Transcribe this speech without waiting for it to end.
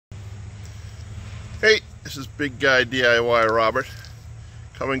Hey, this is Big Guy DIY Robert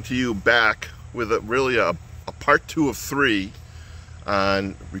coming to you back with really a part 2 of 3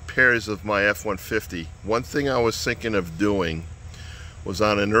 on repairs of my F-150. One thing I was thinking of doing was,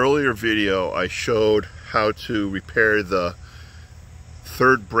 on an earlier video I showed how to repair the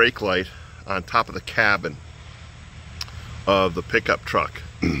third brake light on top of the cabin of the pickup truck.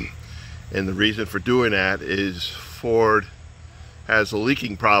 And the reason for doing that is Ford has a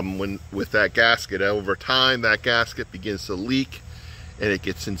leaking problem with that gasket. Over time that gasket begins to leak and it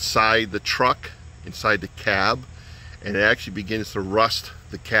gets inside the truck, inside the cab, and it actually begins to rust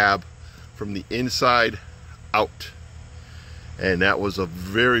the cab from the inside out. And that was a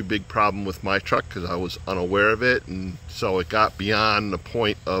very big problem with my truck because I was unaware of it, and so it got beyond the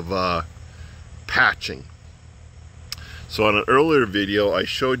point of patching. So on an earlier video I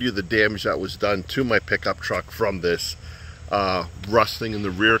showed you the damage that was done to my pickup truck from this. Rusting in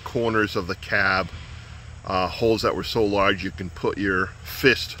the rear corners of the cab, holes that were so large you can put your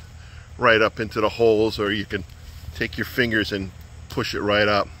fist right up into the holes, or you can take your fingers and push it right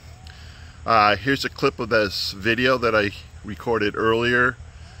up. Here's a clip of this video that I recorded earlier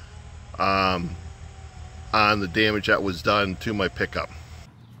on the damage that was done to my pickup.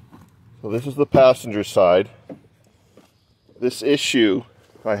 So this is the passenger side. This issue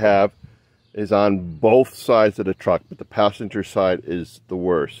I have is on both sides of the truck, but the passenger side is the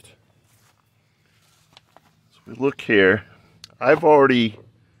worst. So we look here. I've already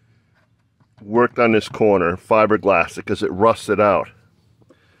worked on this corner, fiberglass it, because it rusted out.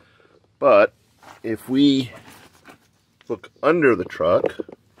 But if we look under the truck,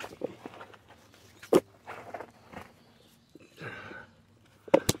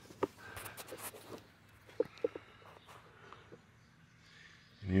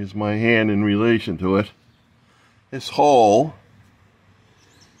 here's my hand in relation to it. This hole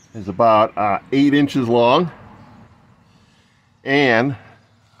is about 8 inches long, and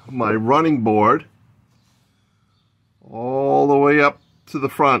my running board all the way up to the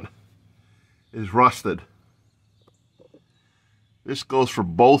front is rusted. This goes for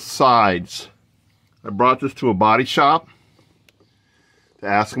both sides. I brought this to a body shop to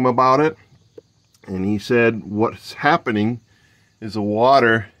ask him about it, and he said what's happening is the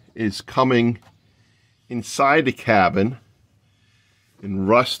water is coming inside the cabin and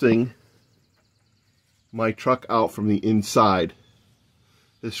rusting my truck out from the inside.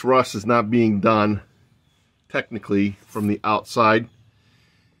 This rust is not being done technically from the outside.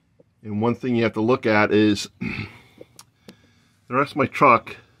 And one thing you have to look at is the rest of my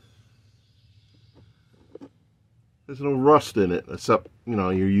truck, there's no rust in it except, you know,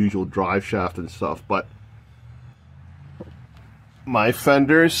 your usual drive shaft and stuff, but my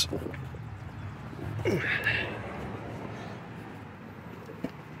fenders,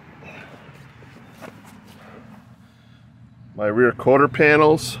 my rear quarter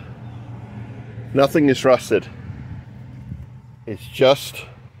panels, nothing is rusted. It's just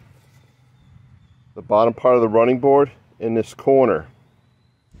the bottom part of the running board in this corner.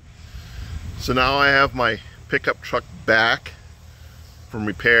 So now I have my pickup truck back from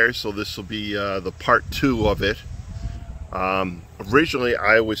repairs, so this will be the part 2 of it. Originally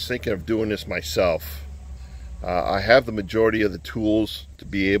I was thinking of doing this myself. I have the majority of the tools to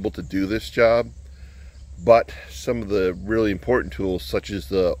be able to do this job, but some of the really important tools, such as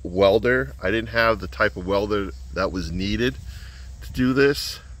the welder, I didn't have the type of welder that was needed to do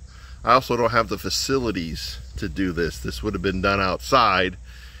this. I also don't have the facilities to do this. This would have been done outside,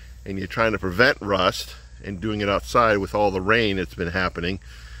 and you're trying to prevent rust, and doing it outside with all the rain that's been happening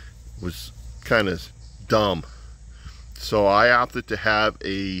was kind of dumb. So I opted to have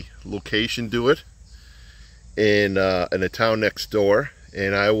a location do it in a town next door,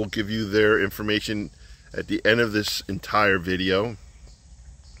 and I will give you their information at the end of this entire video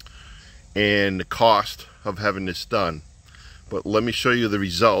and the cost of having this done. But let me show you the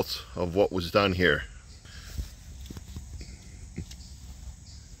results of what was done here.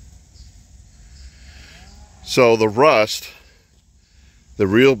 So the rust, the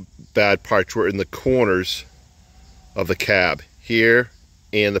real bad parts were in the corners of the cab here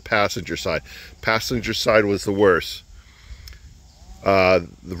and the passenger side. Passenger side was the worst. The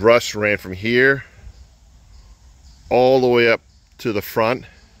rust ran from here all the way up to the front.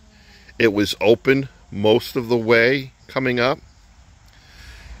 It was open most of the way coming up,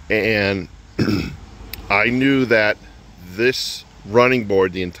 and I knew that this running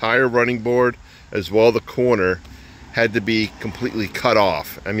board, the entire running board as well the corner, had to be completely cut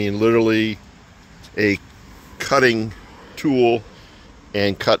off. I mean, literally a cutting tool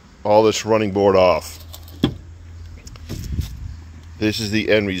and cut all this running board off. This is the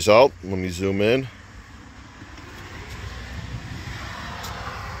end result. Let me zoom in.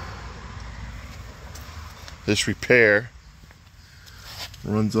 this repair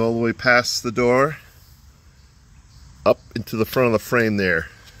runs all the way past the door up into the front of the frame there.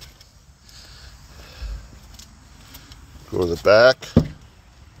 Go to the back.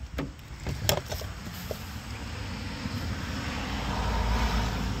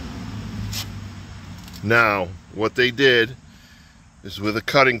 Now, what they did is with a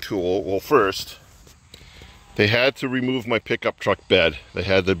cutting tool, well, first, they had to remove my pickup truck bed. They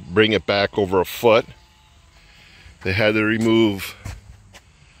had to bring it back over a foot. They had to remove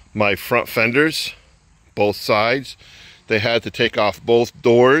my front fenders, both sides. They had to take off both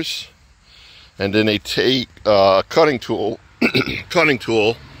doors. And then they take a cutting tool,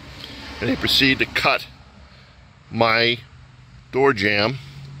 and they proceed to cut my door jamb,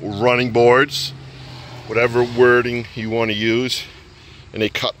 running boards, whatever wording you want to use, and they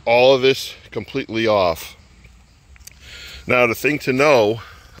cut all of this completely off. Now, the thing to know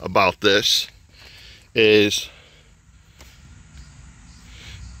about this is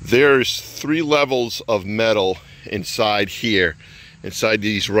there's 3 levels of metal inside here, inside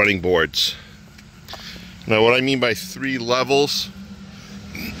these running boards. Now, what I mean by 3 levels,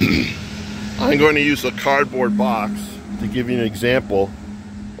 I'm going to use a cardboard box to give you an example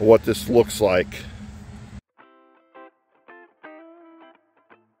of what this looks like.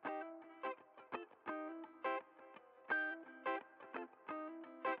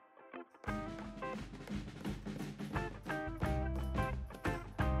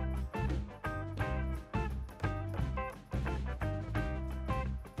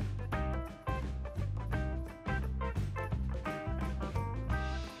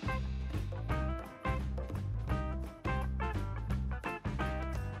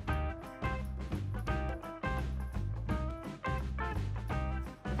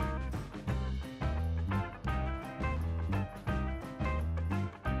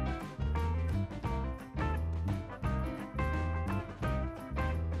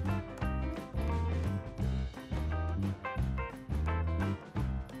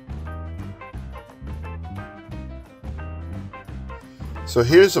 So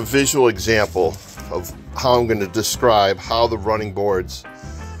here's a visual example of how I'm going to describe how the running boards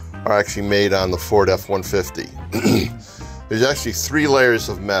are actually made on the Ford F-150. There's actually 3 layers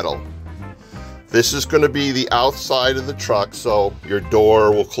of metal. This is going to be the outside of the truck, so your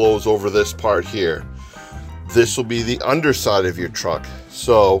door will close over this part here. This will be the underside of your truck.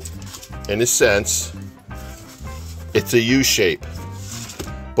 So, in a sense, it's a U-shape.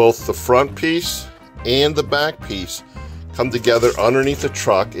 Both the front piece and the back piece come together underneath the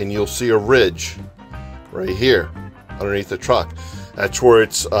truck, and you'll see a ridge right here underneath the truck. That's where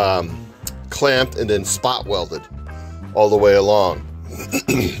it's clamped and then spot welded all the way along.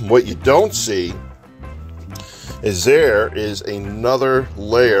 What you don't see is there is another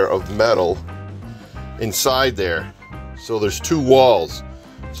layer of metal inside there. So there's 2 walls.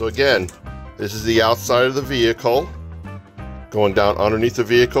 So again, this is the outside of the vehicle going down underneath the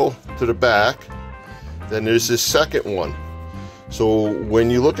vehicle to the back. Then there's this second one. So when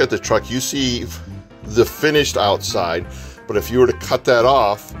you look at the truck, you see the finished outside, but if you were to cut that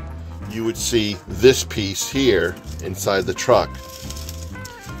off, you would see this piece here inside the truck.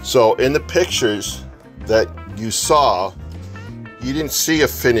 So in the pictures that you saw, you didn't see a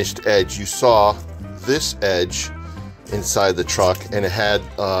finished edge. You saw this edge inside the truck, and it had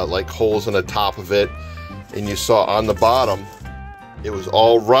like holes in the top of it, and you saw on the bottom it was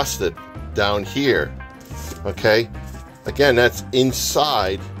all rusted down here. Okay, again, that's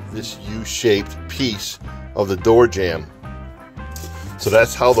inside this U-shaped piece of the door jamb. So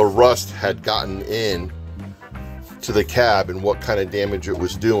that's how the rust had gotten in to the cab and what kind of damage it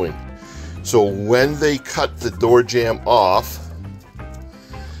was doing. So when they cut the door jamb off,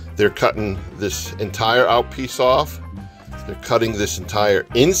 they're cutting this entire out piece off, they're cutting this entire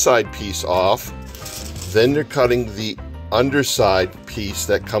inside piece off, then they're cutting the underside piece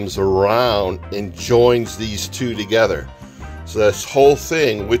that comes around and joins these 2 together. So this whole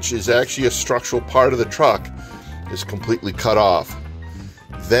thing, which is actually a structural part of the truck, is completely cut off.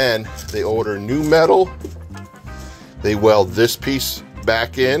 Then they order new metal, they weld this piece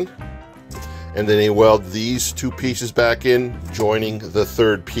back in, and then they weld these 2 pieces back in, joining the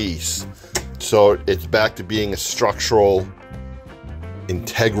 3rd piece. So it's back to being a structural,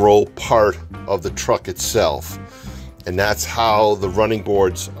 integral part of the truck itself. And that's how the running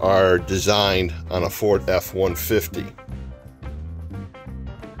boards are designed on a Ford F-150.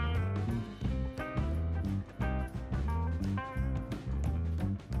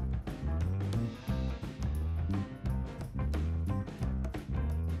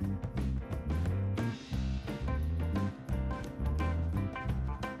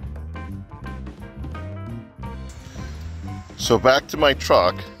 So back to my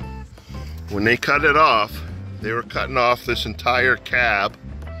truck. When they cut it off, they were cutting off this entire cab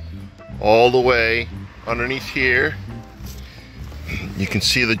all the way underneath here. You can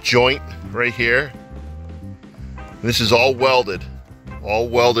see the joint right here. This is all welded,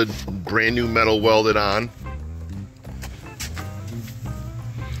 brand new metal welded on.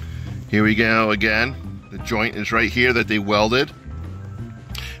 Here we go again. The joint is right here that they welded.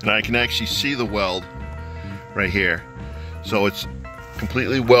 And I can actually see the weld right here. So it's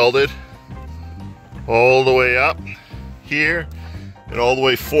completely welded all the way up here and all the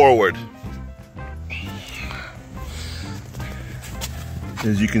way forward.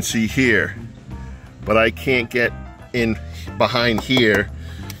 As you can see here. But I can't get in behind here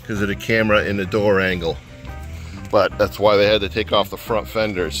because of the camera and the door angle. But that's why they had to take off the front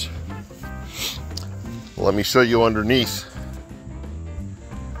fenders. Let me show you underneath.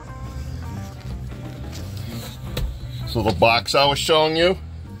 So the box I was showing you,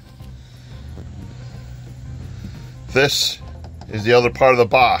 this is the other part of the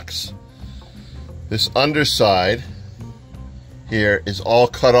box. This underside here is all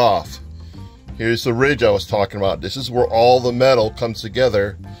cut off. Here's the ridge I was talking about. This is where all the metal comes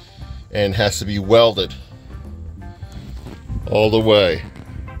together and has to be welded all the way.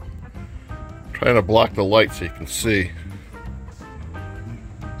 Trying to block the light so you can see.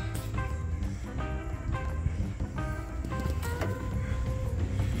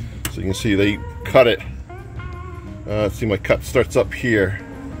 So you can see they cut it. See, my cut starts up here.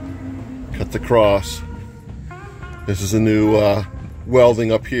 Cuts across. This is a new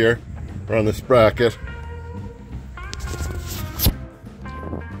welding up here around this bracket.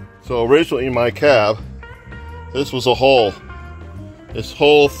 So originally in my cab, this was a hole. This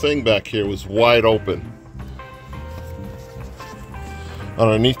whole thing back here was wide open.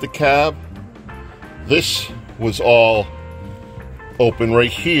 Underneath the cab, this was all open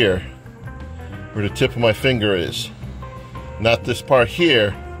right here, where the tip of my finger is. Not this part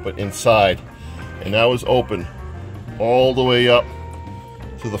here, but inside. And that was open all the way up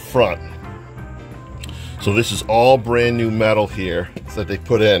to the front. So this is all brand new metal here that they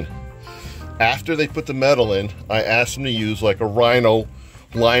put in. After they put the metal in, I asked them to use like a Rhino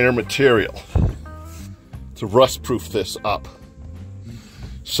Liner material to rust proof this up.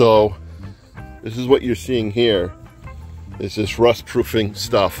 So this is what you're seeing here. Is this rust proofing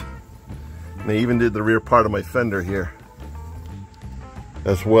stuff. And they even did the rear part of my fender here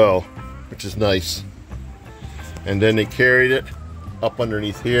as well, which is nice. And then they carried it up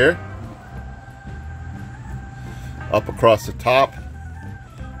underneath here, up across the top,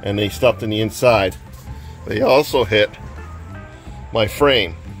 and they stopped in the inside. They also hit my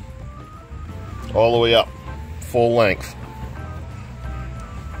frame all the way up, full length.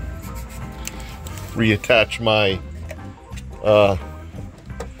 Reattach my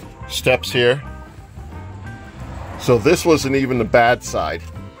steps here. So this wasn't even the bad side,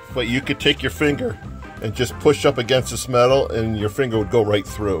 but you could take your finger and just push up against this metal and your finger would go right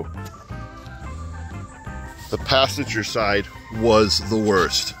through. The passenger side was the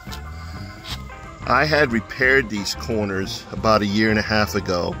worst. I had repaired these corners about 1.5 years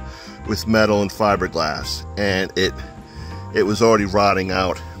ago with metal and fiberglass, and it was already rotting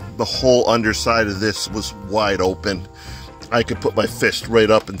out. The whole underside of this was wide open. I could put my fist right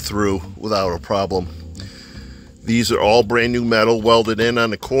up and through without a problem. These are all brand new metal welded in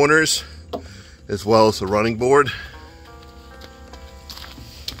on the corners, as well as the running board.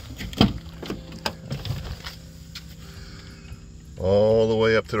 All the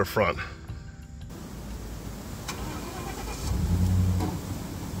way up to the front.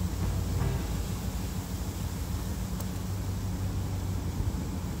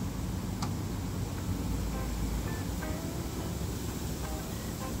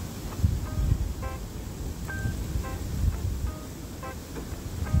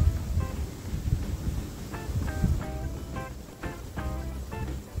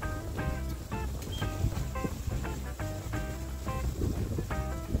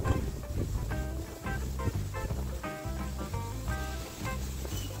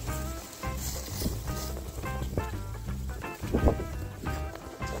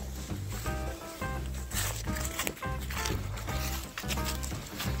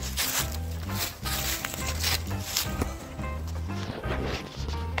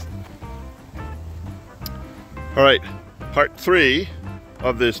 All right, part 3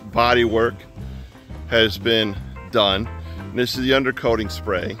 of this body work has been done. And this is the undercoating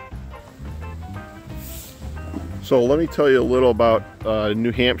spray. So let me tell you a little about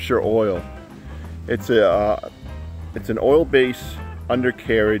New Hampshire oil. It's an oil-based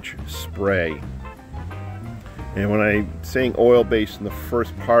undercarriage spray. And when I'm saying oil-based in the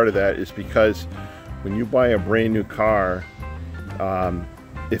first part of that is because when you buy a brand new car,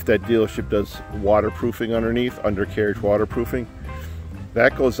 if that dealership does waterproofing underneath, undercarriage waterproofing,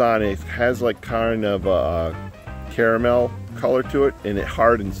 that goes on. It has like kind of a caramel color to it, and it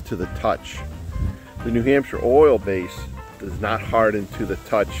hardens to the touch. The New Hampshire oil base does not harden to the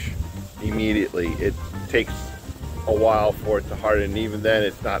touch immediately. It takes a while for it to harden, and even then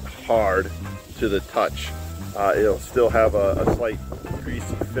it's not hard to the touch. It'll still have a slight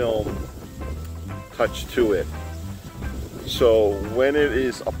greasy film touch to it. So when it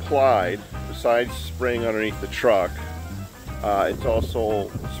is applied, besides spraying underneath the truck, it's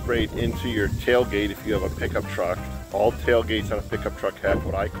also sprayed into your tailgate if you have a pickup truck. All tailgates on a pickup truck have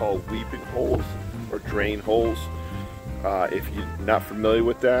what I call weeping holes or drain holes. If you're not familiar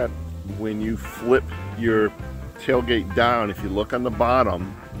with that, when you flip your tailgate down, if you look on the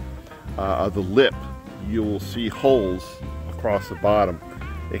bottom of the lip, you will see holes across the bottom.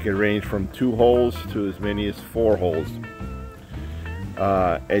 It can range from 2 holes to as many as 4 holes.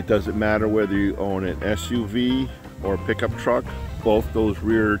 It doesn't matter whether you own an SUV or a pickup truck, both those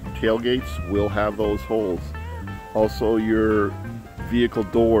rear tailgates will have those holes. Also, your vehicle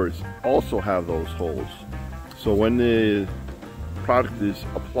doors also have those holes. So when the product is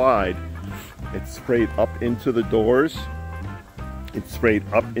applied, it's sprayed up into the doors, it's sprayed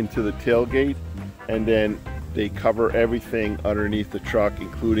up into the tailgate, and then they cover everything underneath the truck,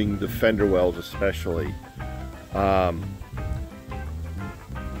 including the fender wells especially.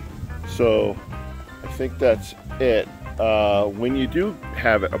 So I think that's it. When you do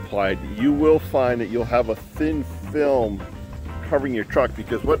have it applied, you will find that you'll have a thin film covering your truck,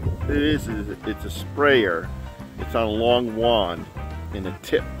 because what it is it's a sprayer. It's on a long wand, and the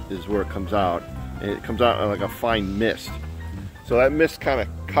tip is where it comes out, and it comes out like a fine mist. So that mist kind of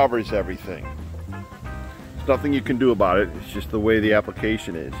covers everything. There's nothing you can do about it. It's just the way the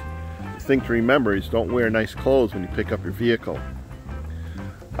application is. The thing to remember is don't wear nice clothes when you pick up your vehicle.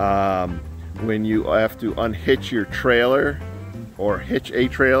 When you have to unhitch your trailer or hitch a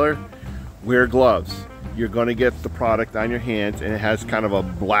trailer, wear gloves. You're going to get the product on your hands, and it has kind of a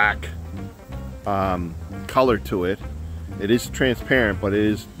black color to it. It is transparent, but it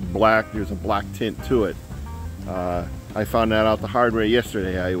is black. There's a black tint to it. I found that out the hard way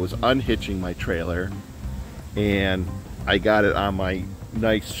yesterday. I was unhitching my trailer, and I got it on my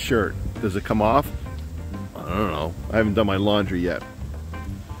nice shirt. Does it come off? I don't know. I haven't done my laundry yet.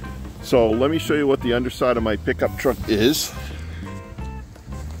 So let me show you what the underside of my pickup truck is.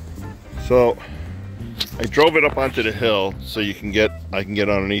 So I drove it up onto the hill so I can get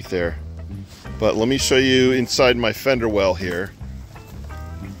underneath there. But let me show you inside my fender well here.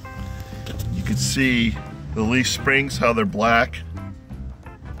 You can see the leaf springs, how they're black.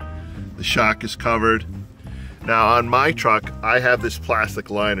 The shock is covered. Now on my truck, I have this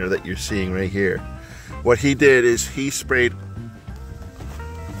plastic liner that you're seeing right here. What he did is he sprayed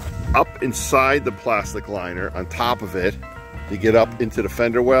up inside the plastic liner on top of it to get up into the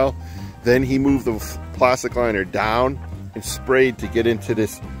fender well. Then he moved the plastic liner down and sprayed to get into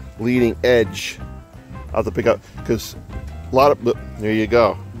this leading edge of the pickup, because a lot of, there you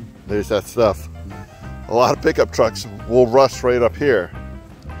go, there's that stuff. A lot of pickup trucks will rust right up here.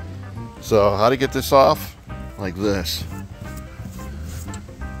 So how to get this off? Like this.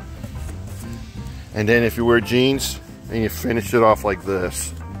 And then if you wear jeans, then you finish it off like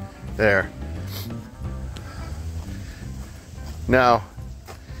this. There. Now,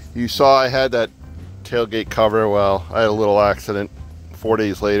 you saw I had that tailgate cover. Well, I had a little accident 4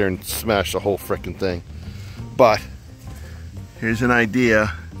 days later and smashed the whole frickin' thing. But here's an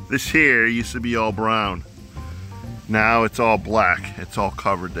idea. This here used to be all brown. Now it's all black. It's all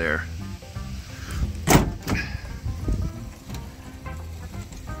covered there.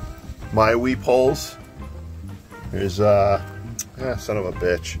 My weep holes. There's son of a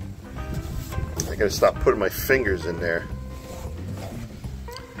bitch. I gotta stop putting my fingers in there.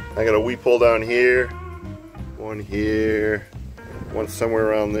 I got a weep hole down here, one somewhere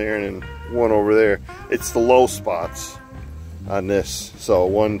around there, and then one over there. It's the low spots on this. So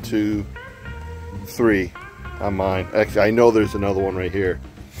 1, 2, 3 on mine. Actually, I know there's another one right here.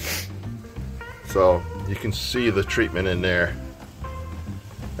 So you can see the treatment in there.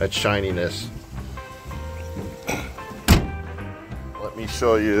 That shininess. Let me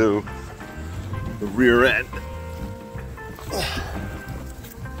show you the rear end.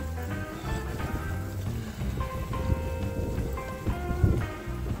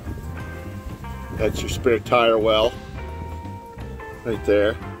 That's your spare tire well right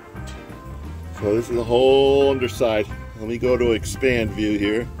there. So this is the whole underside. Let me go to expand view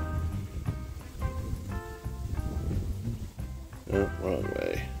here. Oh, wrong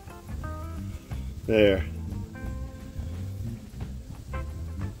way. There.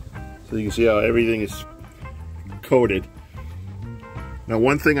 So you can see how everything is coated. Now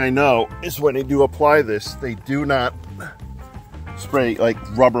one thing I know is when they do apply this, they do not spray like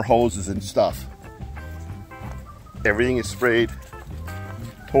rubber hoses and stuff. Everything is sprayed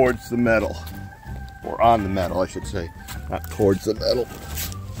towards the metal, or on the metal I should say, not towards the metal.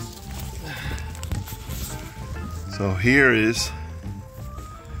 So here is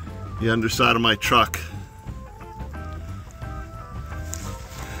the underside of my truck.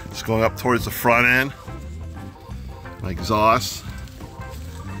 It's going up towards the front end, my exhaust,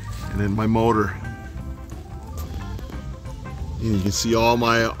 and then my motor. And you can see all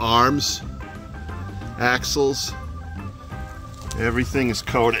my arms, axles, everything is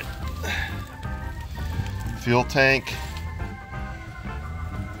coated. Fuel tank.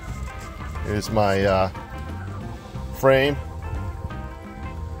 Here's my frame,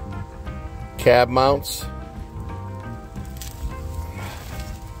 cab mounts.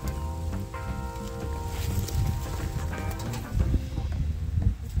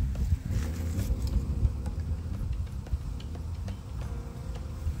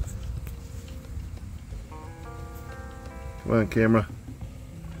 Come on, camera.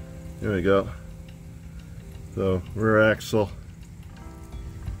 There we go. So, rear axle.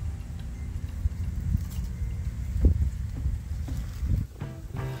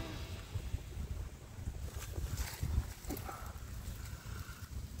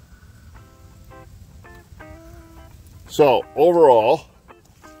 So, overall,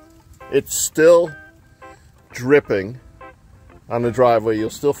 it's still dripping on the driveway. You'll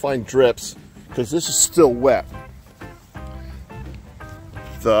still find drips because this is still wet.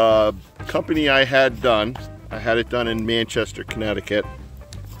 The company I had it done in Manchester, Connecticut.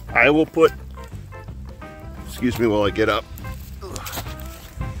 I will put, excuse me while I get up.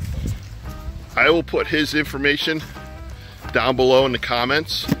 I will put his information down below in the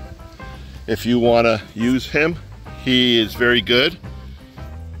comments if you want to use him. He is very good.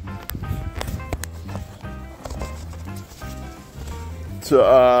 So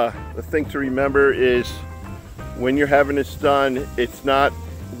the thing to remember is when you're having this done, it's not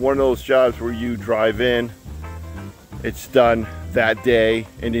one of those jobs where you drive in, it's done that day,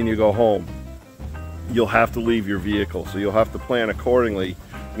 and then you go home. You'll have to leave your vehicle, so you'll have to plan accordingly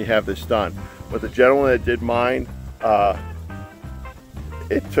when you have this done. But the gentleman that did mine,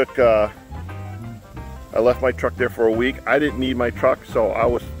 it took, I left my truck there for a week. I didn't need my truck, so I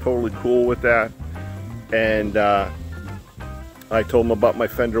was totally cool with that. And I told him about my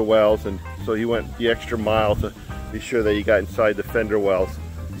fender wells, and so he went the extra mile to be sure that he got inside the fender wells.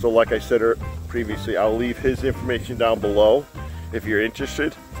 So like I said previously, I'll leave his information down below if you're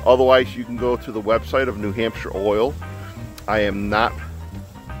interested. Otherwise, you can go to the website of New Hampshire Oil. I am not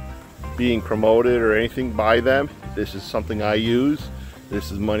being promoted or anything by them. This is something I use.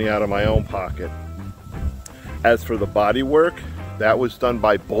 This is money out of my own pocket. As for the body work, that was done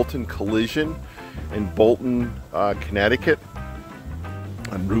by Bolton Collision in Bolton, Connecticut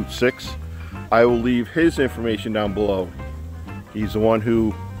on Route 6. I will leave his information down below. He's the one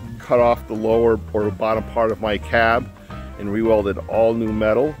who cut off the lower or bottom part of my cab and re-welded all new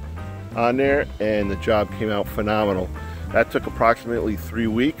metal on there, and the job came out phenomenal. That took approximately 3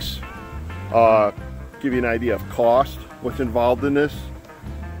 weeks. Give you an idea of cost, what's involved in this.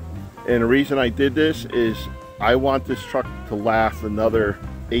 And the reason I did this is I want this truck to last another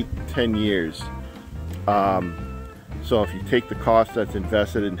 8-10 years. So if you take the cost that's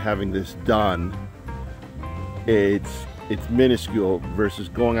invested in having this done, it's minuscule versus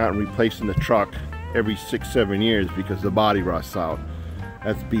going out and replacing the truck every 6-7 years because the body rusts out.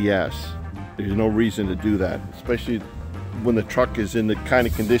 That's BS. There's no reason to do that, especially when the truck is in the kind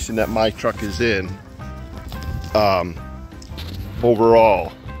of condition that my truck is in.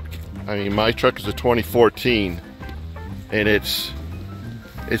 Overall, I mean, my truck is a 2014 and it's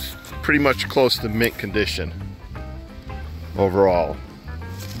pretty much close to mint condition overall.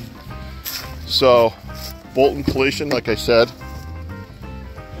 So Bolton Collision, like I said,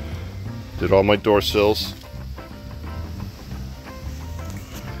 did all my door sills,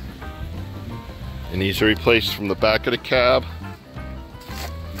 and these are replaced from the back of the cab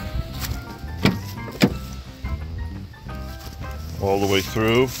all the way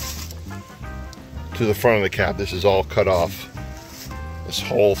through to the front of the cab. This is all cut off, this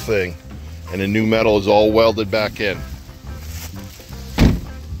whole thing, and the new metal is all welded back in.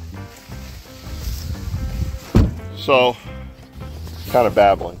 So, kind of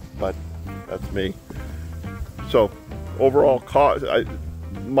babbling, but that's me. So, overall cost,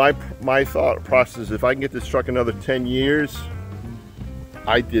 my thought process is if I can get this truck another 10 years,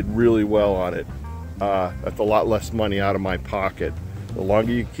 I did really well on it. That's a lot less money out of my pocket. The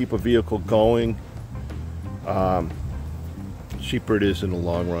longer you keep a vehicle going, cheaper it is in the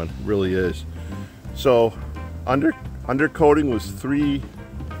long run. It really is. So undercoating was I'm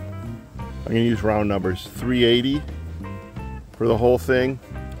gonna use round numbers, $380 for the whole thing.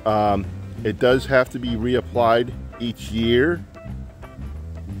 It does have to be reapplied each year,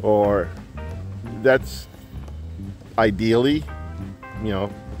 or that's ideally, you know,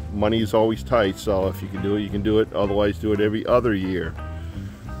 money is always tight, so if you can do it, you can do it. Otherwise, do it every other year.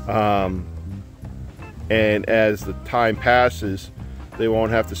 And as the time passes, they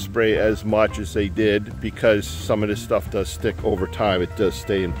won't have to spray as much as they did, because some of this stuff does stick over time. It does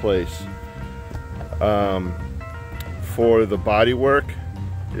stay in place. For the body work,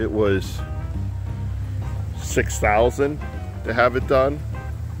 it was $6,000 to have it done.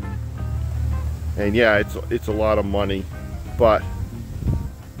 And yeah, it's a lot of money, but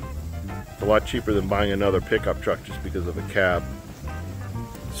it's a lot cheaper than buying another pickup truck just because of a cab.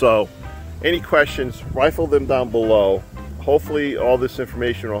 So any questions, rifle them down below. Hopefully all this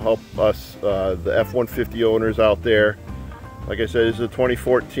information will help us, the F-150 owners out there. Like I said, this is a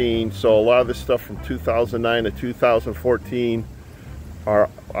 2014, so a lot of this stuff from 2009 to 2014 are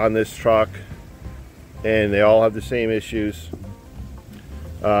on this truck, and they all have the same issues.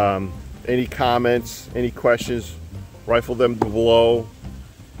 Any comments, any questions, rifle them below,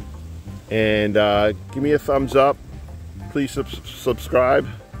 and give me a thumbs up. Please subscribe,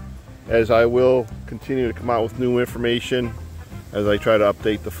 as I will continue to come out with new information as I try to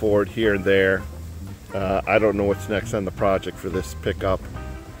update the Ford here and there. I don't know what's next on the project for this pickup.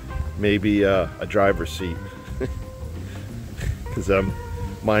 Maybe a driver's seat, because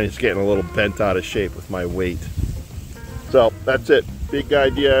mine is getting a little bent out of shape with my weight. So that's it. Big Guy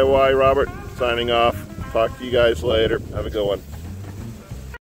DIY Robert signing off. Talk to you guys later. Have a good one.